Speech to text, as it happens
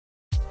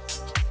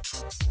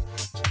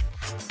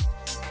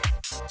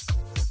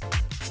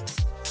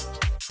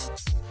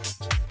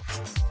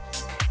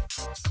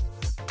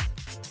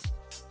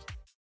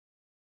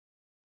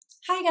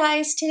Hi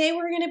guys, today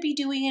we're going to be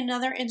doing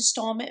another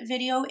installment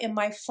video in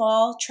my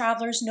Fall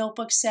Traveler's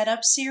Notebook Setup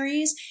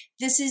series.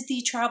 This is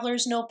the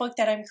Traveler's Notebook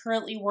that I'm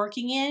currently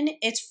working in.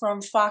 It's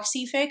from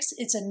Foxy Fix.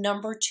 It's a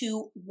number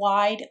 2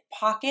 wide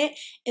pocket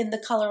in the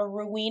color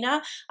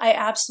Rowena. I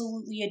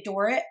absolutely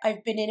adore it.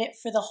 I've been in it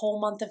for the whole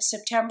month of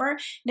September.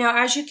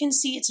 Now, as you can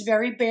see, it's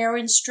very bare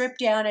and stripped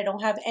down. I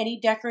don't have any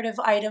decorative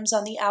items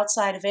on the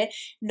outside of it.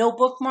 No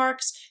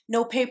bookmarks,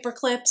 no paper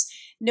clips,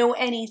 no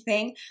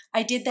anything.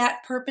 I did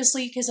that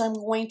purposely because I'm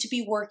going to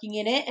be working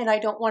in it and I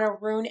don't want to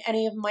ruin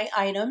any of my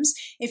items.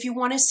 If you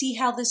want to see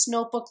how this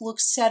notebook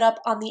looks set up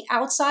on the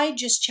outside,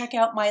 just check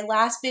out my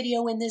last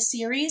video in this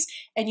series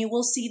and you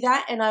will see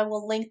that, and I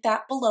will link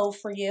that below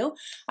for you.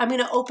 I'm going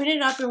to open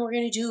it up and we're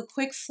going to do a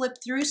quick flip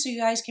through so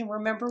you guys can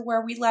remember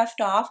where we left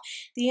off.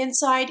 The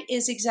inside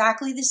is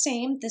exactly the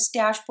same. This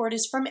dashboard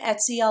is from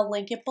Etsy. I'll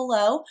link it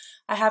below.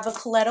 I have a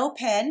Coleto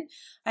pen.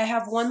 I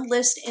have one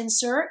list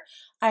insert.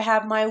 I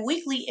have my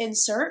weekly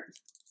insert,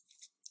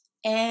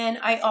 and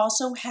I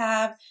also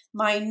have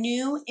my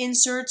new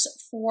inserts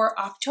for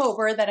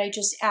October that I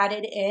just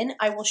added in.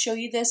 I will show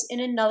you this in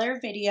another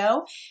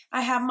video.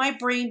 I have my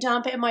brain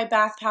dump, and my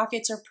back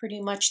pockets are pretty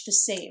much the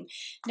same.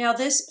 Now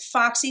this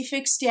Foxy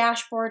Fix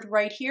dashboard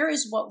right here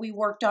is what we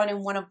worked on in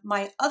one of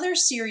my other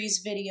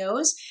series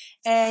videos,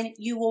 and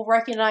you will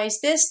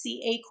recognize this,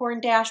 the Acorn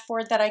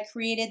dashboard that I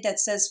created that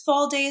says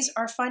fall days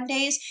are fun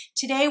days.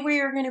 Today we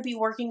are going to be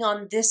working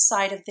on this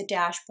side of the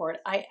dashboard.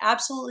 I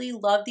absolutely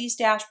love these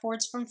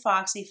dashboards from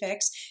Foxy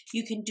Fix.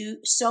 You can do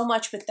so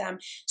much with them.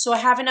 So I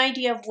have an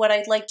idea of what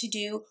I'd like to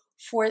do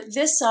for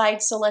this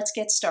side, so let's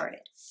get started.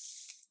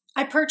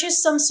 I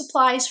purchased some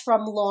supplies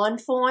from Lawn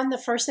Fawn. The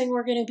first thing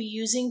we're going to be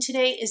using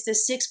today is the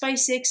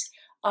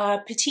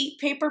 6x6 petite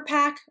paper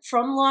pack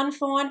from Lawn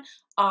Fawn.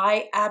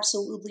 I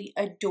absolutely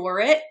adore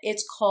it.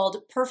 It's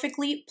called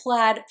Perfectly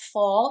Plaid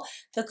Fall.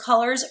 The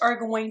colors are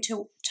going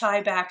to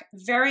tie back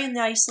very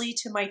nicely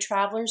to my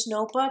Traveler's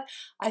Notebook.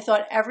 I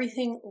thought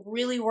everything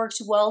really works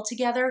well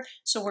together,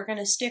 so we're going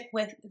to stick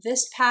with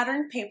this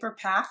pattern paper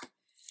pack.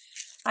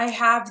 I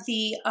have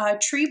the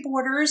Tree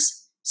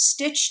Borders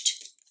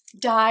stitched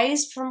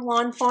dies from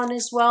Lawn Fawn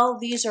as well.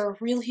 These are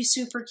really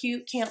super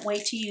cute. Can't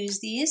wait to use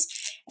these.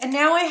 And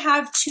now I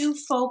have 2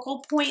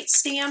 focal point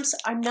stamps.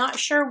 I'm not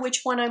sure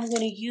which one I'm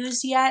going to use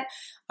yet.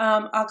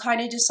 I'll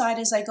kind of decide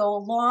as I go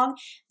along.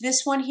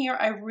 This one here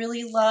I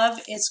really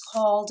love. It's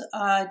called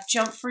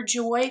Jump for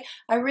Joy.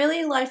 I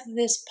really like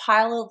this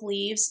pile of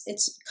leaves.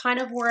 It's kind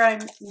of where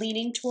I'm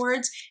leaning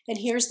towards. And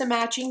here's the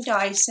matching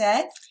die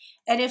set.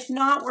 And if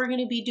not, we're going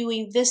to be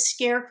doing this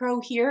scarecrow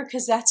here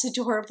because that's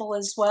adorable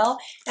as well.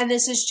 And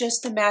this is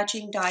just the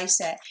matching die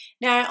set.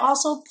 Now I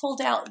also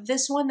pulled out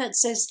this one that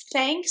says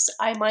thanks.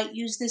 I might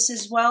use this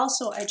as well,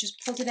 so I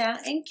just pulled it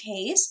out in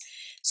case.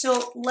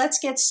 So let's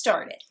get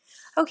started.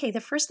 Okay,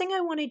 the first thing I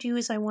want to do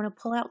is I want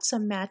to pull out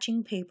some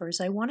matching papers.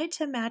 I wanted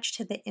to match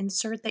to the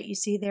insert that you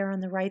see there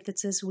on the right that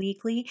says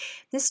weekly.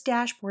 This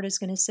dashboard is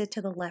going to sit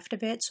to the left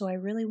of it, so I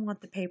really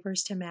want the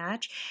papers to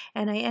match.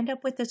 And I end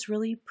up with this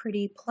really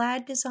pretty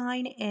plaid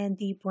design and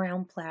the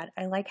brown plaid.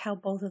 I like how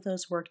both of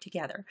those work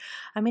together.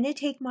 I'm going to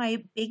take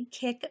my Big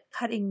Kick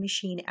cutting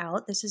machine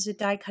out. This is a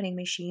die cutting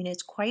machine.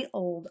 It's quite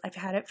old. I've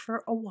had it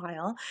for a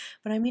while,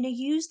 but I'm going to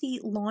use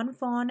the Lawn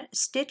Fawn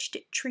stitched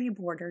tree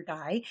border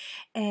die,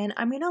 and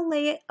I'm going to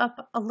lay it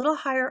up a little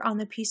higher on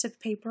the piece of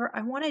paper.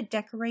 I want to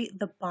decorate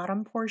the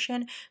bottom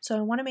portion, so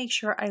I want to make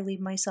sure I leave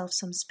myself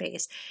some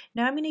space.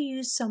 Now I'm going to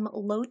use some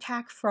low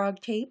tack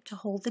frog tape to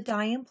hold the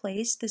die in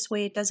place. This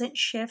way it doesn't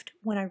shift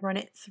when I run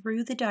it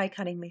through the die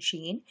cutting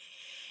machine.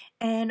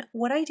 And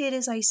what I did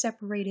is I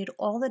separated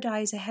all the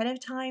dies ahead of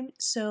time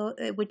so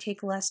it would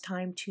take less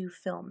time to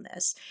film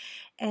this.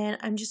 And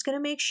I'm just going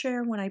to make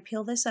sure when I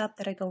peel this up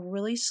that I go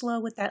really slow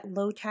with that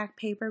low tack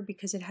paper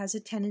because it has a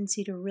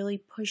tendency to really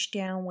push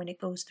down when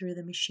it goes through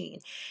the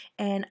machine.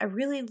 And I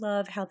really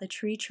love how the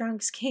tree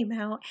trunks came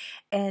out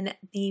and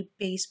the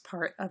base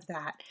part of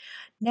that.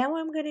 Now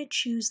I'm going to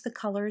choose the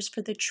colors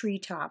for the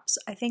treetops.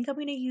 I think I'm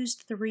going to use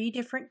 3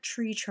 different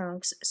tree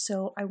trunks,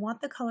 so I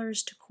want the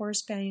colors to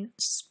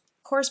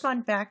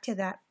correspond back to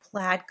that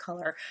plaid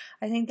color.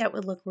 I think that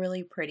would look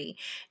really pretty.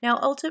 Now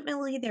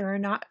ultimately there are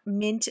not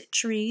mint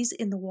trees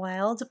in the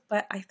wild,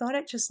 but I thought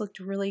it just looked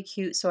really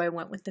cute, so I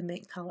went with the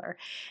mint color.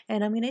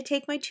 And I'm going to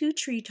take my 2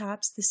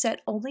 treetops. The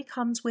set only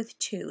comes with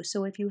 2,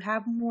 so if you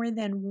have more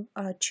than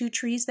 2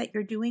 trees that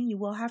you're doing, you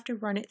will have to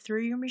run it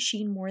through your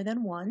machine more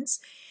than once.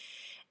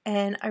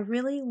 And I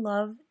really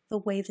love the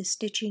way the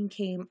stitching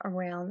came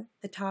around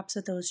the tops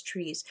of those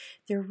trees.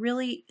 They're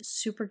really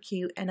super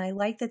cute, and I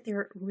like that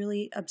they're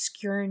really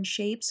obscure in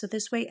shape, so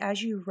this way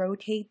as you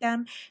rotate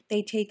them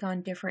they take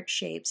on different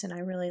shapes, and I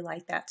really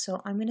like that.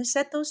 So I'm going to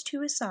set those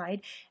 2 aside,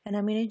 and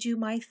I'm going to do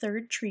my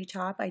 3rd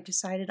treetop. I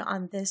decided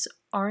on this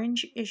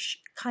orange-ish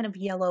kind of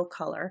yellow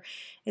color.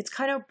 It's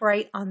kind of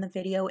bright on the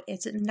video.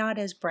 It's not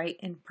as bright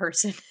in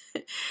person.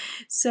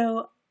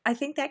 So I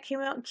think that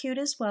came out cute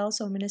as well,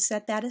 so I'm going to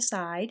set that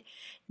aside.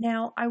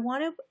 Now I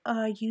want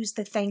to use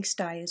the thanks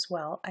die as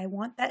well. I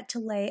want that to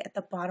lay at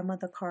the bottom of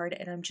the card,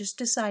 and I'm just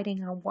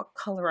deciding on what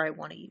color I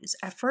want to use.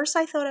 At first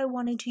I thought I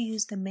wanted to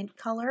use the mint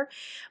color,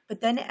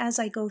 but then as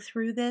I go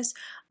through this,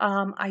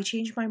 I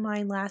changed my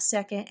mind last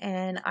second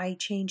and I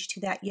changed to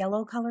that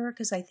yellow color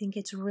because I think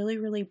it's really,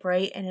 really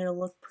bright and it'll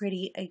look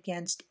pretty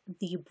against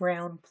the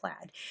brown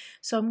plaid.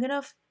 So I'm going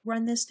to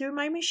run this through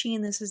my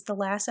machine. This is the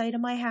last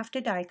item I have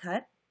to die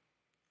cut.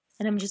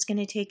 And I'm just going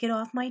to take it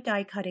off my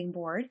die cutting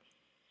board,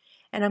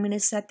 and I'm going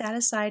to set that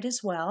aside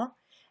as well.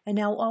 And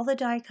now all the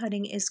die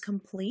cutting is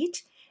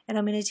complete, and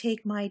I'm going to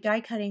take my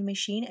die cutting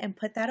machine and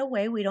put that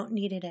away. We don't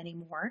need it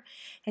anymore.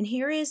 And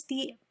here is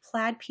the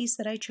plaid piece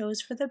that I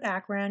chose for the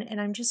background, and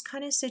I'm just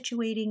kind of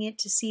situating it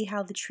to see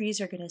how the trees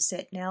are going to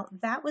sit. Now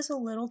that was a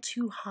little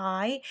too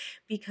high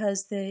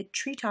because the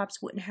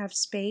treetops wouldn't have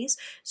space,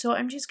 so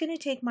I'm just going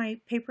to take my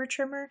paper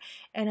trimmer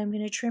and I'm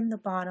going to trim the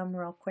bottom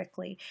real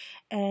quickly,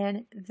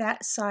 and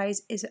that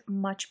size is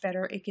much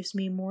better. It gives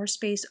me more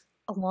space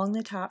along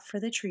the top for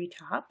the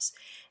treetops.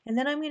 And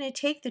then I'm going to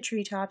take the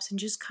treetops and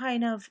just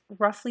kind of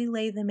roughly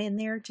lay them in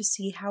there to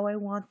see how I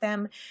want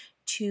them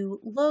to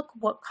look,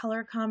 what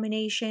color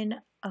combination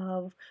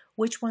of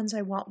which ones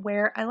I want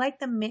where. I like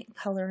the mint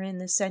color in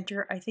the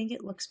center. I think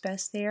it looks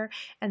best there,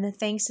 and the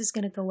thanks is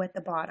going to go at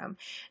the bottom.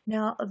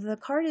 Now the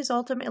card is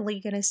ultimately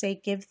going to say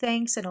give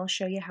thanks, and I'll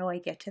show you how I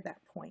get to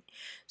that point.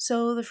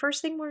 So the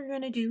first thing we're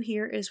going to do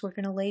here is we're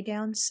going to lay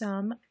down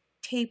some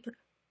tape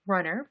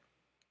runner.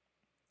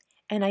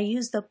 And I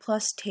use the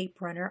Plus tape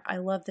runner. I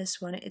love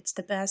this one. It's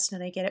the best,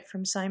 and I get it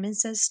from Simon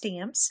Says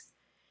Stamps.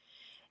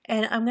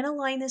 And I'm going to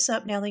line this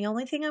up. Now, the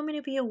only thing I'm going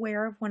to be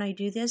aware of when I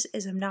do this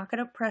is I'm not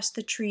going to press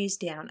the trees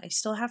down. I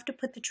still have to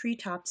put the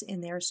treetops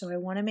in there, so I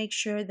want to make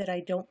sure that I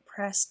don't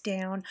press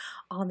down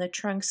on the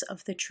trunks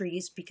of the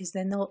trees, because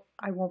then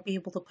I won't be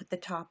able to put the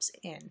tops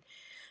in.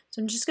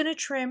 So I'm just going to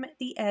trim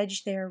the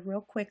edge there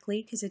real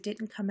quickly because it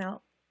didn't come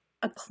out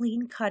a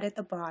clean cut at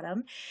the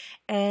bottom.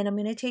 And I'm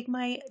going to take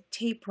my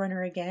tape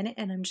runner again,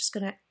 and I'm just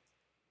going to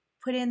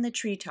put in the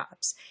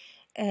treetops.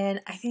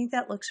 And I think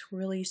that looks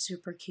really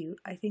super cute.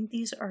 I think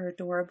these are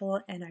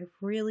adorable, and I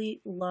really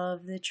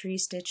love the tree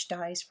stitch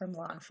dies from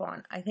Lawn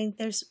Fawn. I think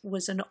this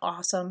was an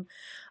awesome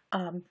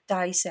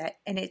die set,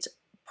 and it's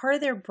part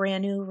of their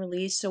brand new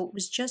release, so it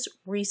was just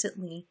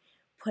recently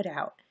put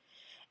out.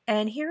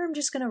 And here I'm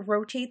just going to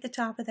rotate the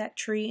top of that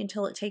tree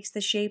until it takes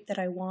the shape that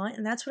I want.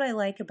 And that's what I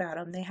like about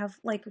them. They have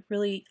like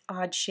really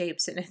odd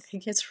shapes, and I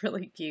think it's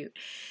really cute.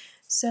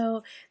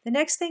 So the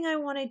next thing I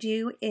want to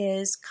do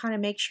is kind of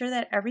make sure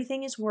that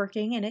everything is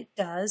working, and it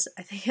does.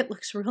 I think it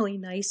looks really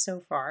nice so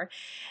far.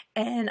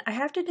 And I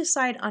have to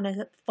decide on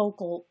a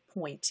focal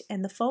point,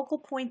 and the focal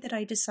point that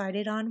I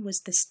decided on was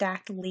the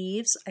stacked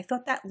leaves. I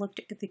thought that looked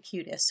the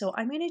cutest. So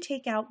I'm going to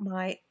take out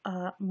my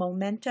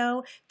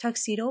Memento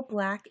Tuxedo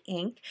Black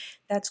ink.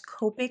 That's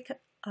Copic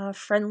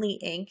friendly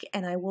ink,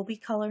 and I will be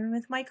coloring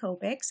with my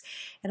Copics,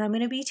 and I'm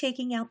going to be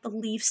taking out the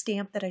leaf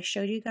stamp that I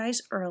showed you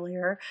guys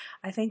earlier.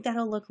 I think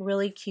that'll look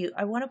really cute.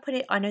 I want to put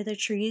it under the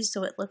trees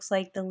so it looks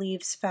like the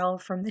leaves fell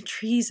from the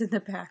trees in the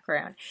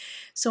background.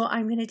 So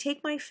I'm going to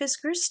take my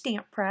Fiskars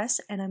stamp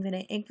press, and I'm going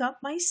to ink up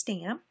my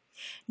stamp.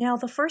 Now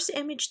the first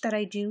image that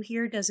I do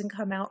here doesn't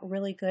come out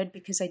really good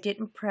because I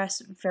didn't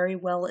press very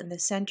well in the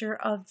center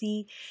of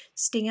the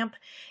stamp,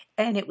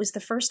 and it was the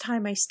first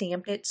time I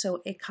stamped it,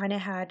 so it kind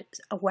of had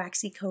a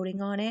waxy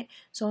coating on it.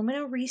 So I'm going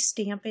to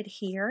re-stamp it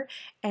here,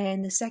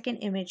 and the second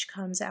image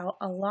comes out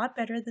a lot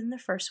better than the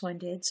first one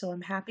did, so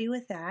I'm happy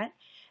with that.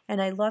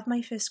 And I love my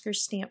Fiskars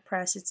stamp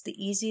press. It's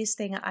the easiest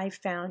thing I've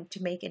found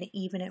to make an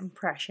even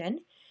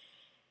impression.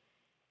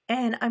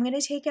 And I'm going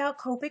to take out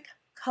Copic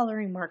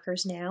coloring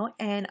markers now,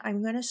 and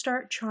I'm going to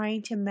start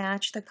trying to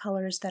match the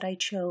colors that I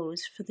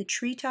chose for the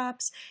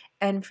treetops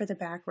and for the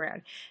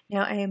background.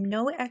 Now, I am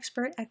no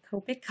expert at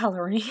Copic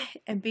coloring,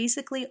 and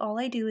basically all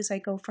I do is I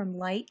go from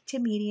light to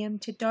medium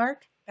to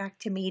dark, back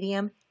to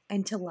medium,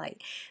 and to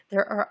light.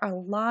 There are a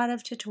lot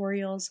of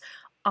tutorials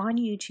on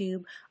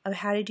YouTube of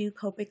how to do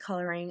Copic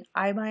coloring.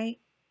 I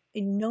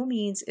in no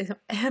means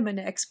am an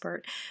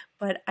expert,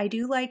 but I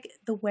do like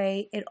the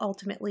way it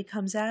ultimately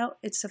comes out.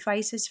 It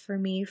suffices for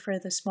me for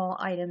the small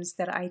items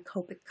that I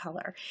Copic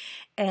color.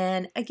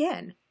 And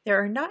again,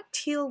 there are not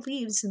teal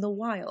leaves in the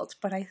wild,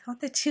 but I thought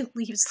the teal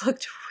leaves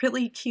looked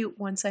really cute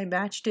once I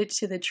matched it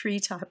to the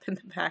treetop in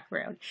the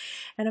background.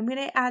 And I'm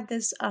going to add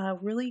this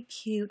really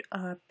cute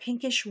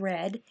pinkish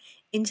red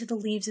into the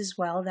leaves as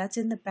well. That's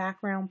in the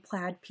background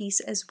plaid piece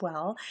as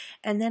well.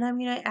 And then I'm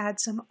going to add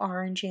some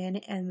orange in,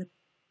 and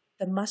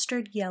the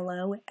mustard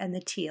yellow and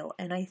the teal,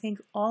 and I think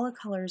all the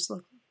colors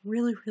look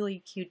really, really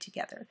cute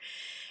together.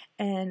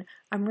 And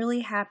I'm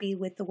really happy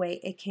with the way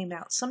it came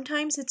out.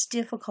 Sometimes it's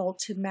difficult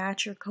to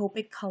match your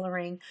Copic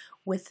coloring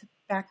with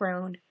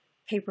background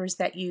papers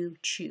that you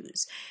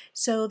choose.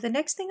 So the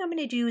next thing I'm going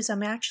to do is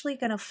I'm actually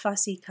going to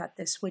fussy cut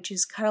this, which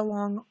is cut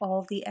along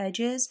all the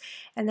edges,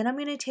 and then I'm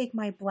going to take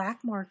my black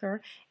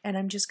marker and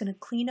I'm just going to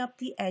clean up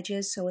the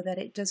edges so that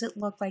it doesn't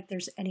look like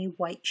there's any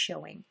white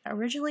showing.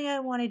 Originally I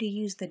wanted to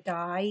use the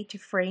die to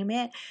frame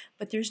it,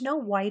 but there's no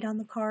white on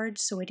the card,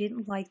 so I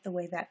didn't like the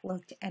way that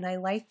looked, and I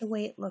like the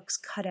way it looks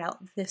cut out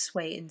this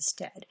way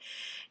instead.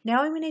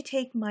 Now I'm going to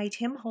take my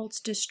Tim Holtz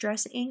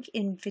Distress ink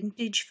in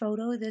Vintage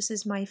Photo. This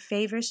is my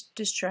favorite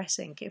distress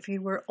ink. If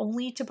you were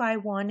only to buy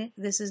one,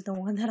 this is the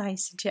one that I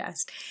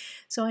suggest.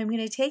 So I'm going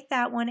to take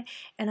that one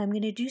and I'm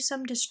going to do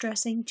some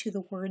distressing to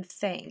the word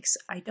thanks.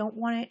 I don't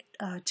want it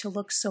to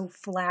look so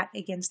flat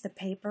against the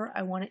paper.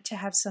 I want it to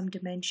have some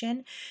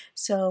dimension.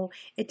 So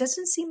it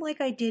doesn't seem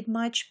like I did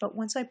much, but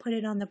once I put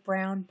it on the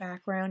brown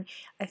background,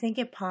 I think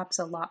it pops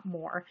a lot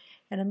more.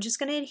 And I'm just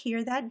going to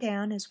adhere that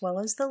down as well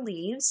as the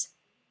leaves.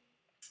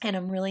 And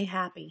I'm really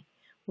happy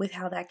with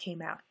how that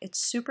came out. It's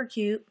super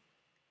cute.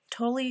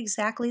 Totally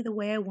exactly the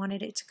way I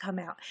wanted it to come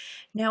out.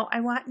 Now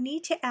I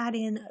need to add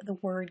in the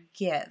word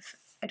give.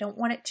 I don't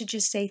want it to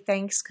just say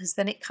thanks because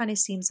then it kind of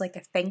seems like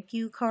a thank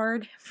you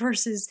card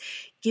versus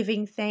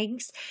giving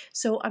thanks.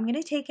 So I'm going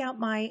to take out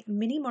my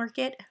Mini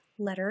Market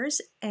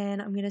letters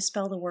and I'm going to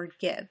spell the word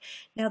give.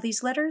 Now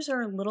these letters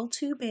are a little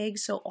too big,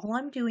 so all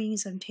I'm doing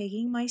is I'm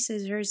taking my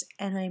scissors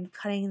and I'm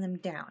cutting them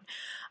down.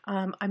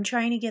 I'm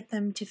trying to get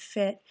them to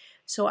fit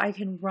so I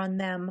can run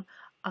them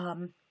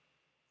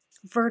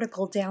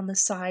vertical down the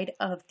side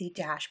of the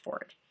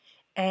dashboard.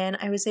 And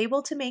I was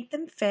able to make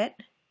them fit,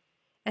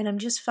 and I'm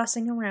just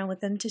fussing around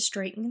with them to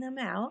straighten them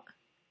out.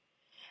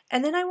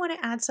 And then I want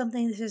to add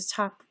something to the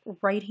top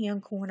right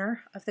hand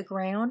corner of the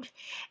ground,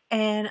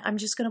 and I'm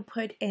just going to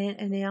put an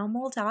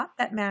enamel dot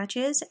that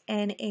matches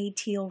and a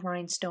teal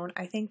rhinestone.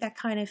 I think that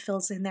kind of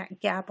fills in that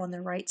gap on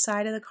the right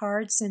side of the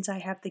card since I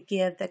have the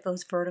give that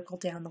goes vertical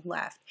down the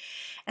left.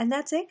 And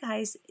that's it,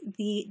 guys.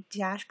 The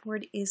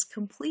dashboard is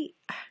complete.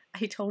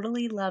 I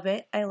totally love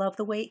it. I love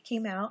the way it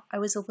came out. I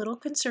was a little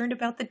concerned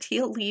about the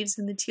teal leaves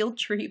and the teal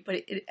tree, but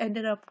it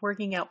ended up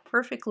working out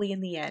perfectly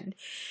in the end.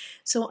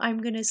 So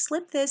I'm going to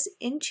slip this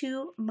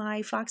into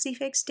my Foxy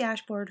Fix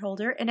dashboard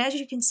holder, and as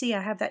you can see,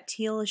 I have that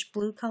tealish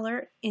blue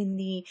color in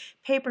the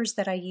papers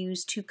that I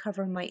use to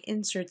cover my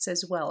inserts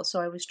as well.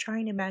 So I was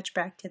trying to match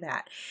back to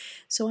that.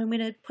 So I'm going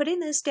to put in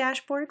this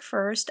dashboard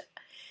first,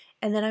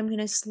 and then I'm going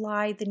to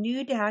slide the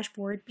new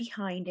dashboard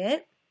behind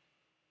it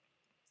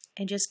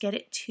and just get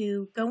it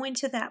to go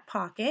into that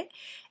pocket.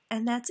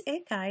 And that's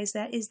it, guys.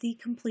 That is the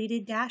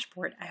completed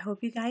dashboard. I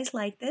hope you guys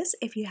like this.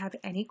 If you have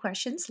any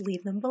questions,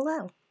 leave them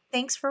below.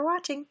 Thanks for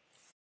watching.